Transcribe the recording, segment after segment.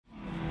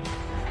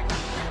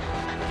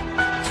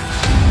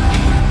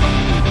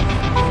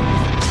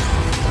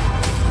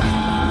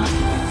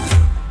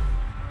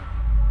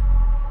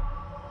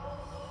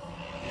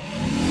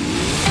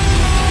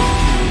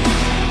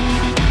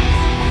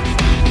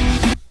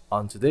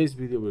On today's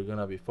video, we're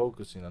gonna be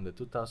focusing on the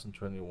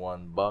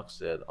 2021 box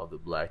set of the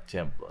Black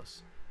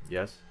Templars.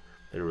 Yes,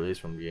 they released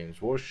from the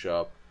Games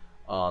Workshop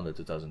on the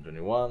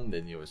 2021,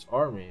 the newest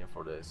army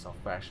for the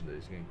sub-faction that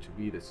is going to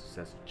be the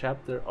successor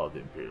chapter of the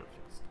Imperial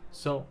Feast.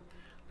 So,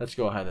 let's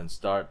go ahead and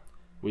start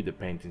with the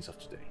paintings of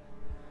today.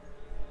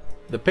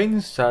 The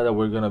painting style that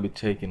we're gonna be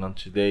taking on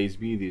today's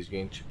video is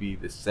going to be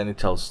the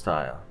zenithal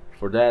style.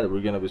 For that,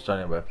 we're gonna be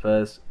starting by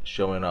first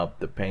showing up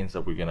the paints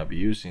that we're gonna be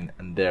using,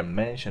 and they're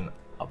mentioned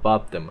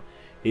above them,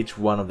 each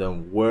one of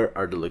them, where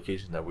are the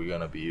locations that we're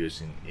gonna be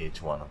using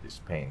each one of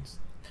these paints.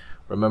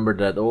 Remember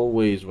that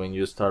always when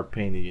you start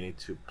painting, you need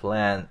to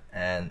plan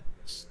and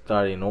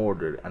start in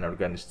order, an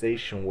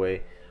organization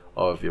way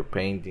of your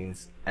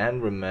paintings,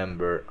 and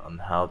remember on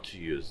how to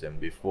use them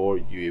before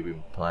you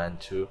even plan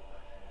to.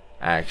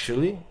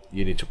 Actually,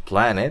 you need to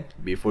plan it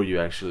before you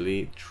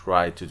actually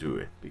try to do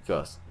it,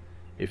 because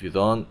if you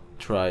don't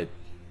try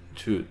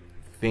to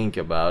think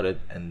about it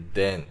and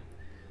then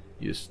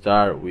you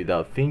start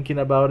without thinking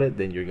about it,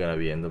 then you're gonna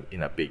be end up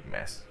in a big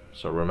mess.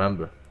 So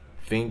remember,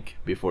 think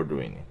before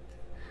doing it.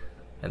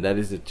 And that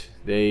is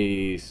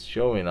today's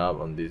showing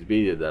up on this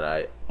video, that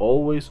I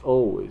always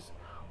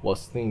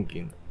was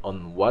thinking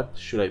on what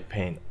should I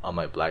paint on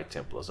my Black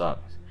Templars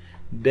armies.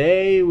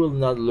 They will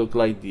not look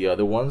like the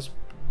other ones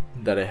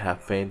that I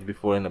have painted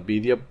before in a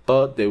video,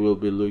 but they will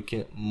be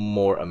looking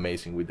more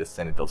amazing with the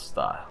zenithal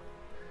style.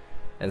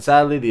 And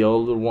sadly, the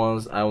older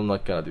ones, I'm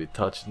not gonna be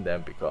touching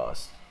them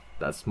because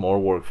that's more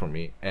work for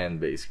me, and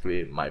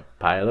basically my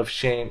pile of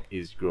shame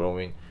is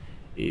growing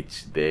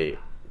each day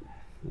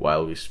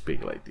while we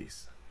speak like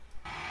this.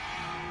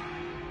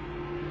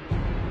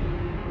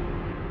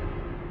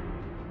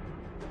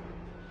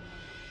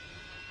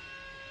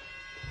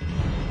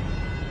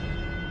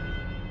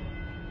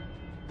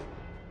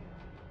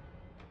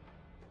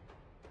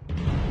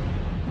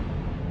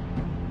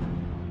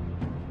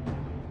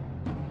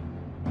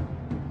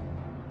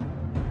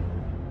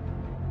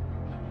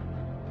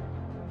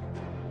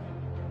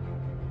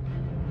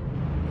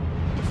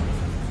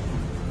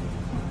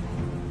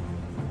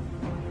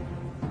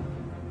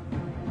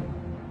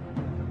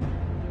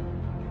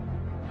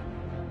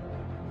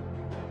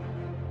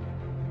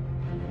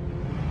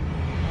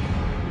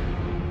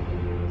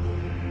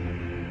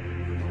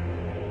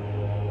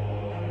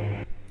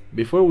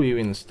 Before we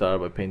even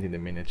start by painting the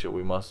miniature,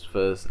 we must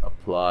first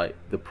apply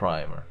the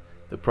primer.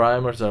 The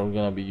primers that we're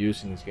going to be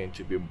using is going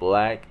to be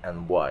black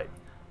and white.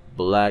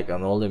 Black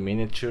on all the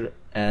miniature,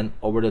 and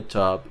over the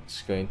top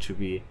it's going to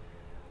be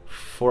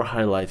for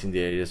highlighting the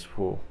areas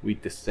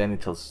with the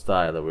zenithal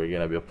style that we're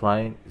going to be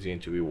applying. It's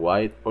going to be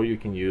white, or you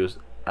can use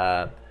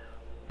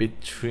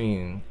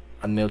between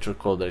a neutral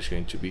color that is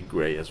going to be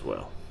gray as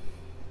well.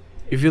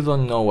 If you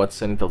don't know what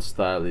zenithal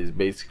style is,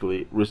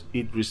 basically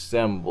it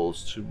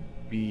resembles to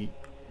be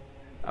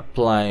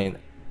applying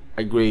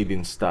a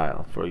grading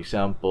style. For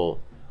example,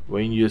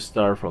 when you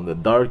start from the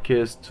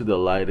darkest to the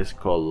lightest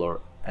color,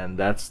 and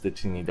that's the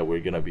technique that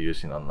we're gonna be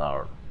using on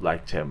our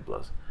Black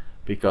Templars,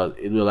 because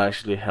it will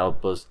actually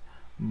help us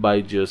by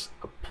just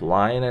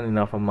applying an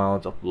enough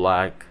amount of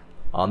black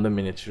on the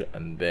miniature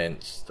and then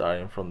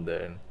starting from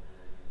there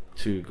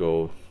to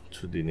go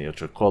to the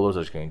neutral colors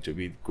that's going to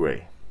be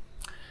gray,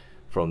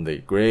 from the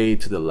gray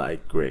to the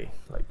light gray,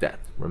 like that.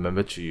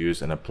 Remember to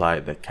use and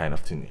apply that kind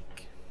of technique.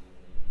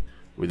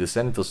 With the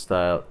zenithal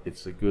style,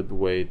 it's a good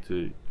way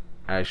to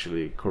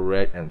actually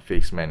correct and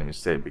fix many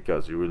mistakes,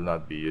 because you will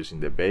not be using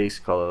the base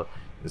color.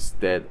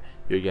 Instead,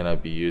 you're gonna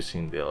be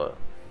using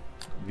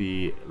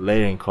the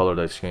layering color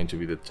that's going to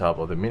be the top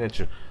of the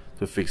miniature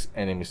to fix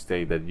any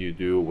mistake that you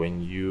do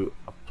when you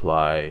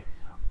apply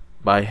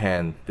by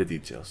hand the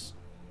details.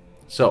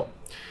 So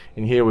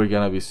in here we're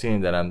gonna be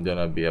seeing that I'm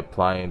gonna be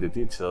applying the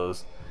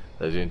details.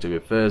 That's going to be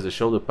first the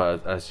shoulder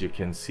pads. As you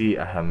can see,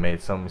 I have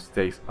made some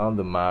mistakes on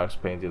the marks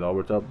painting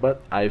over top,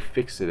 but I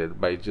fixed it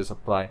by just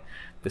applying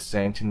the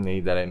same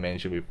technique that I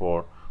mentioned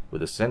before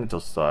with the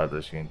zenithal style.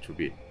 That's going to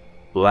be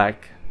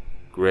black,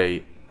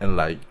 gray, and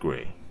light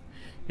gray.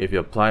 If you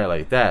apply it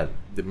like that,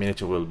 the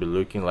miniature will be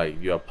looking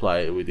like you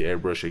apply it with the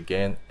airbrush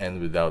again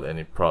and without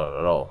any problem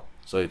at all.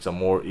 So it's a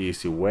more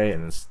easy way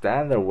and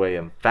standard way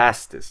and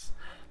fastest.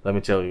 Let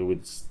me tell you,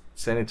 with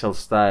zenithal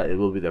style, it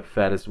will be the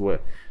fastest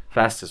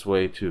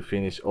way to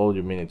finish all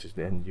your miniatures,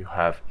 then you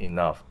have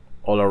enough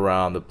all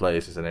around the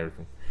places and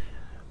everything.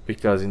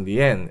 Because in the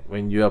end,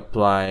 when you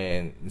apply,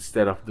 and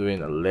instead of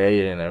doing a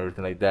layer and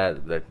everything like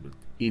that will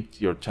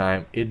eat your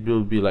time, it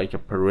will be like a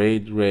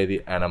parade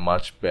ready and a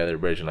much better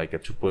version, like a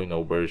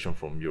 2.0 version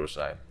from your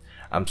side.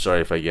 I'm sorry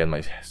if I get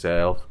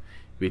myself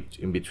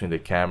in between the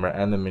camera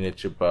and the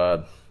miniature,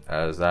 but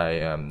as I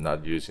am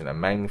not using a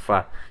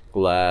magnifying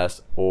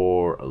glass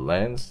or a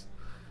lens,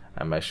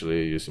 I'm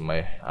actually using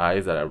my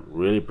eyes that are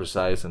really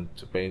precise and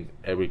to paint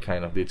every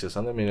kind of details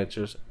on the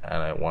miniatures,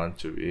 and I want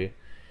to be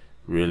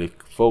really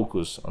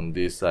focused on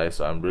this side.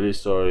 So I'm really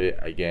sorry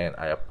again.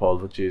 I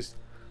apologize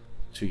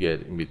to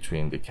get in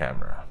between the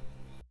camera.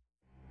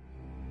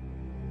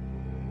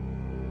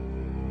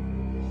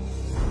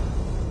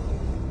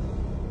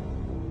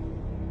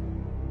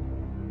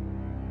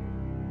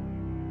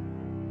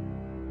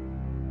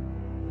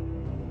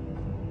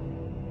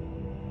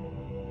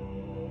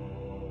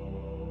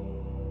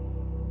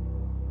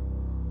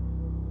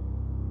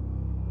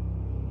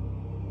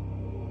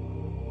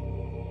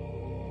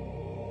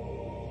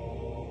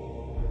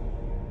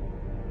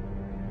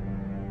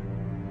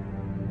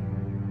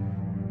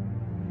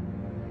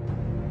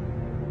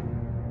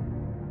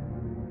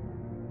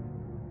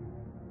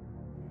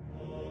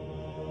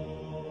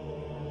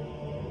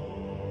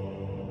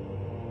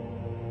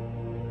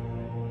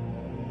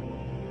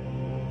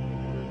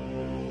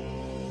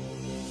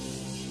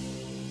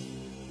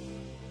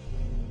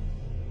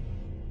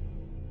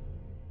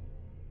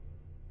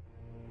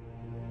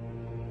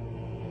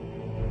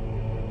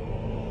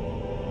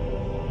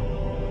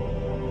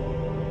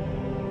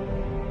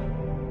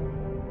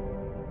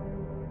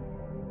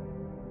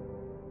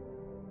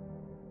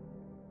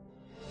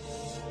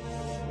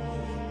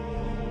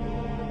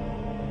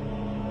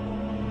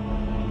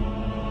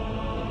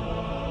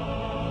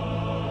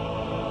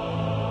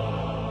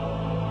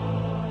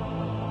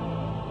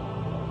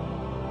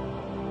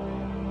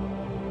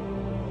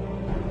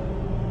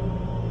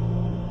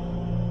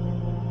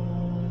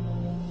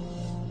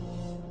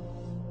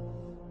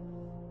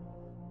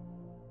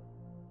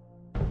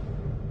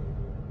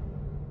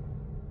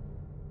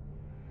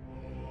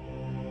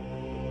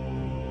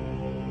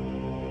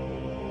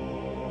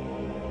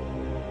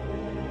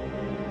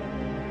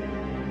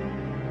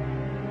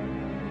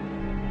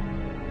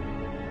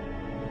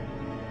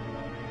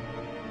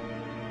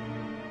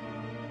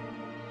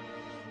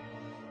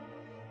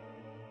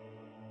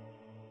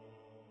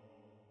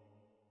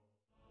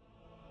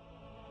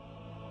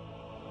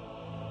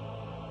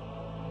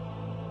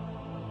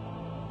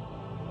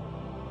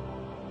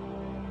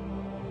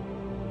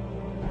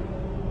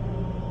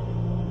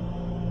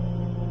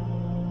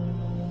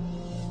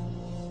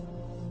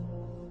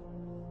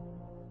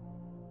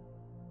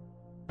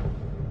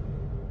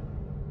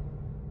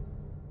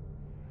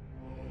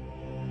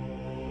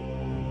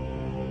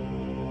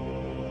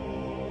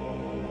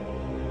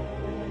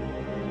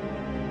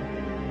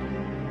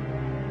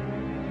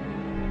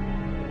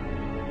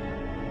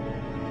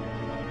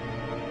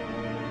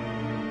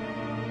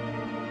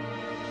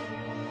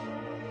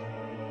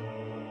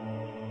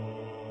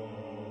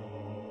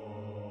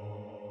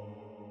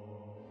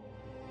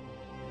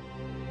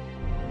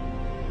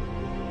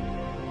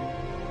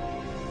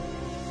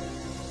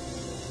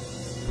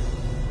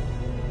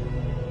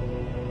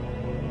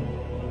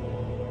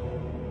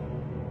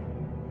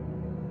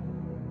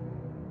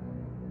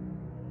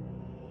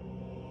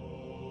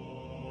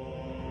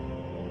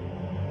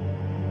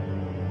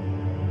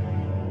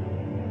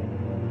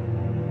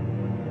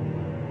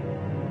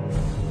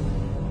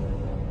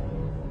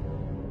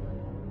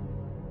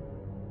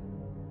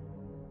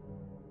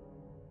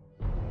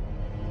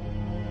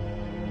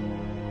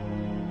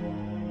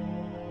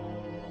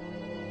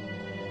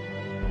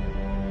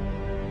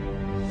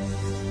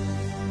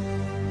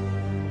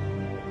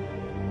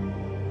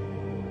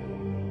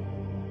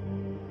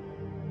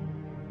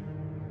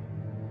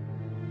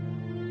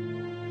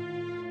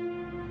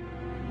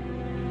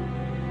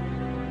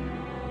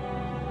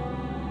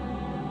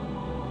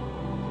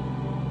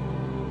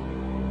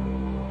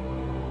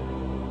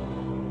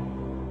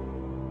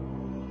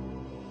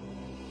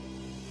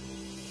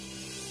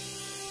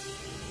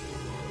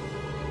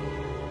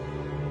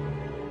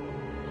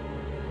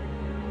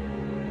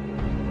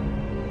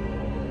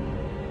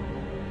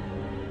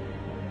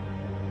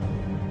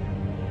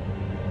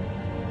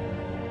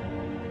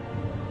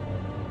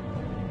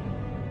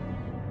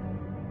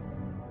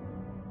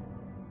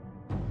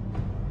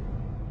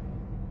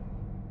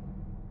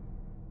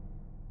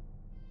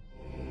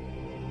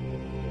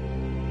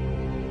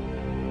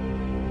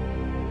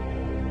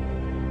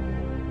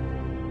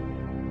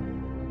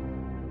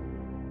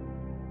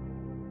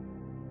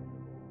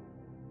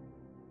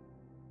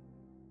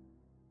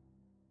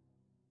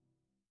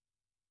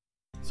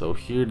 So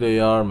here they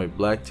are, my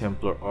Black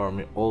Templar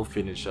army all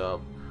finished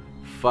up.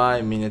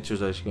 5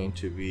 miniatures are going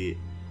to be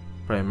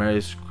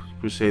primary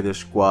Crusader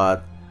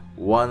squad.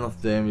 One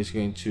of them is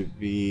going to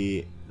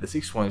be, the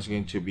 6th one is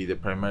going to be the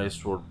primary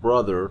sword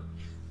brother.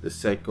 The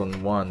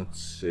second one,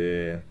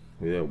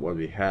 what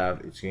we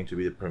have, it's going to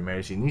be the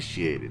primaries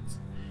initiated.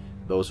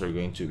 Those are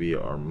going to be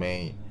our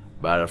main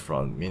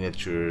battlefront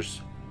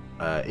miniatures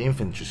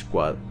infantry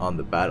squad on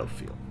the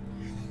battlefield.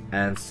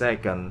 And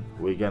second,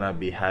 we're gonna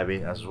be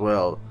having as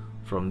well,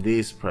 from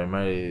this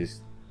primary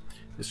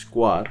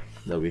squad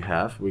that we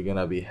have, we're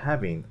gonna be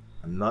having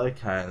another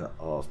kind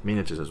of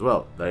miniatures as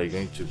well that are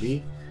going to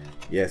be,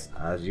 yes,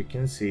 as you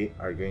can see,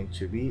 are going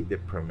to be the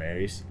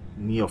primaries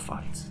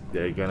neophytes.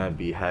 They're gonna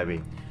be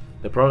having,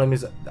 the problem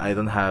is they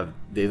don't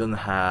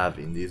have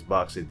in this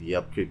box the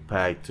upgrade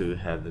pack to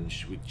have them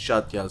with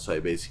shotgun, so I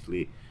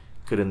basically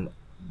couldn't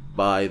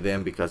buy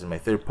them because in my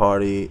third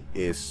party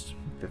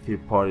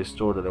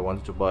store that I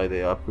wanted to buy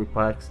the upgrade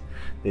packs,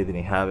 they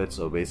didn't have it.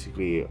 So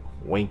basically,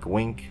 wink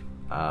wink,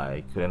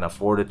 I couldn't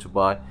afford it to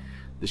buy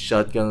the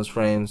shotguns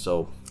frame,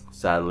 so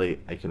sadly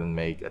I couldn't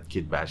make a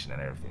kit bashing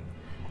and everything.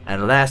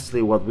 And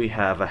lastly, what we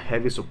have, a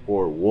heavy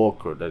support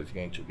walker that is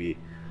going to be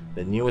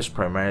the newest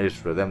primaries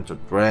Redemptor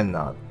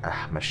Dreadnought,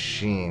 a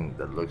machine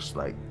that looks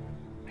like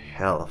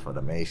hell of an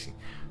amazing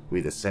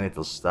with the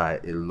Senator style.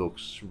 It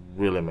looks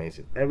really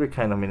amazing. Every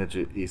kind of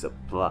miniature is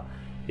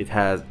it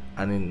has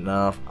an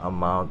enough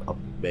amount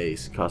of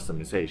base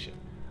customization.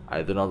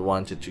 I do not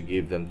want it to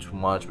give them too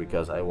much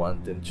because I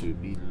want them to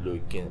be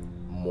looking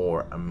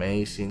more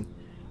amazing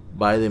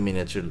by the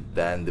miniature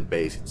than the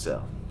base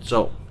itself.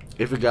 So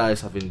if you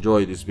guys have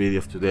enjoyed this video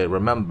of today,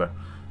 remember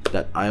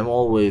that I am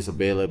always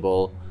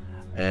available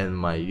in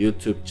my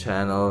YouTube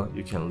channel.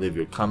 You can leave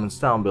your comments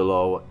down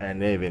below,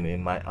 and even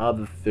in my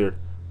other third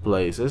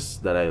places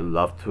that I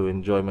love to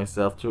enjoy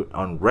myself to.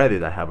 On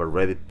Reddit, I have a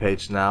Reddit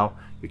page now.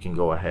 You can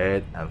go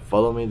ahead and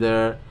follow me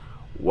there,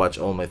 watch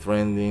all my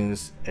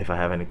trendings. If I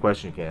have any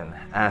questions, you can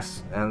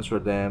answer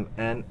them,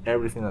 and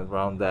everything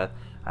around that.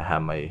 I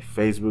have my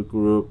Facebook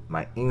group,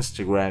 my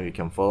Instagram. You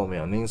can follow me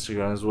on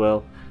Instagram as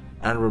well.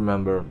 And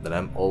remember that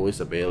I'm always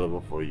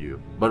available for you.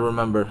 But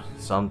remember,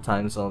 some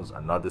time zones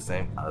are not the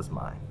same as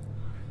mine.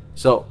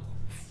 So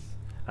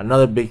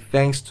another big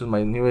thanks to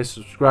my newest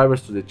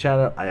subscribers to the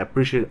channel. I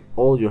appreciate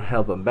all your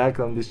help and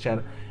background on this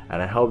channel,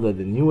 and I hope that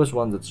the newest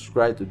ones that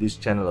subscribe to this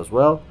channel as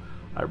well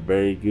are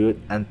very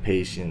good and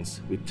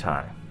patient with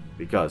time,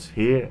 because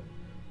here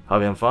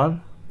Hobby and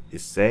Fun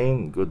is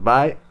saying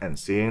goodbye and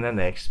see you in the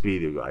next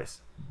video,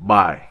 guys.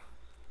 Bye.